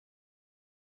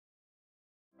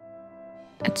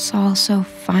It's all so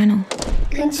final.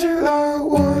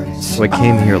 So I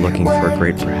came here looking for a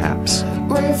great perhaps. A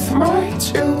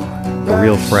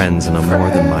real friends in a more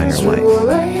than minor life.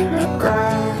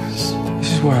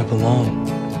 This is where I belong.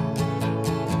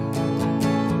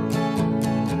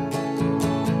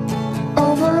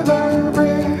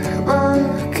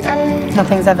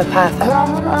 Nothing's ever perfect,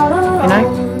 you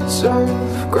know?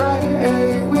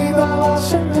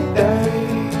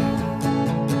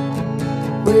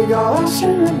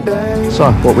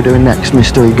 So, what we're doing next,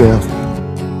 mystery girl?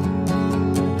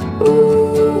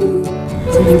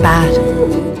 Something bad.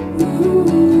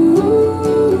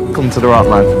 Come to the right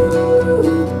man.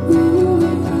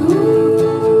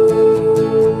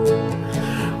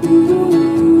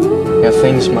 Yeah,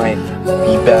 things might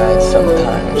be bad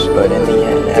sometimes, but in the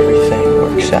end, everything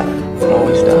works out. It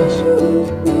always does.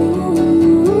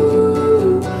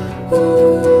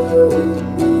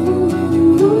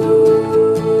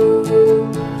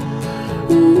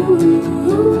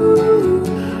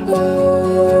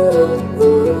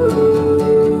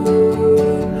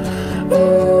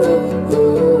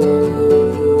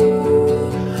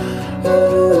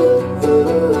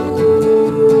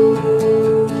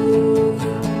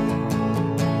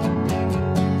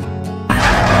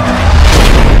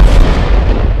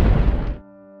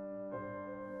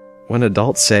 When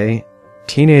adults say,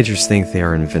 teenagers think they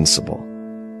are invincible,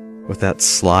 with that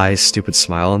sly, stupid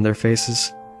smile on their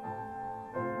faces,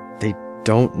 they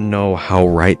don't know how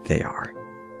right they are.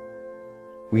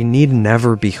 We need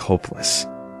never be hopeless,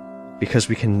 because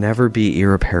we can never be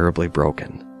irreparably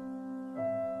broken.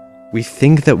 We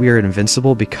think that we are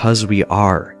invincible because we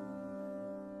are,